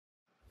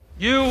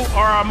You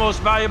are our most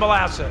valuable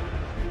asset.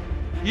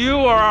 You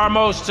are our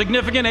most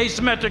significant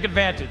asymmetric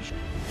advantage.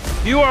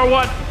 You are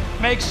what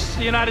makes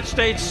the United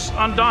States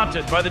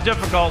undaunted by the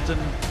difficult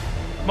and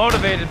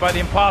motivated by the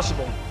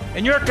impossible.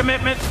 And your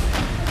commitment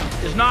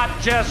is not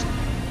just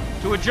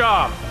to a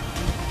job,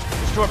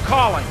 it's to a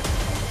calling,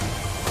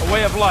 a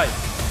way of life.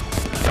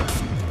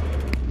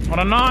 On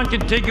a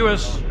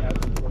non-contiguous,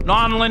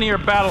 non-linear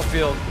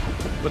battlefield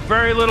with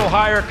very little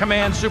higher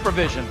command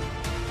supervision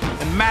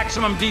and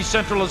maximum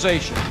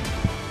decentralization,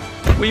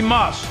 we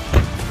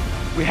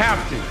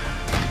have to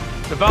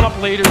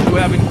develop leaders who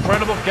have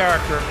incredible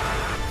character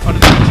under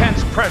the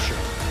intense pressure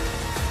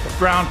of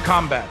ground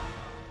combat.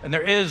 And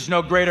there is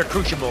no greater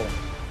crucible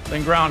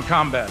than ground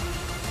combat.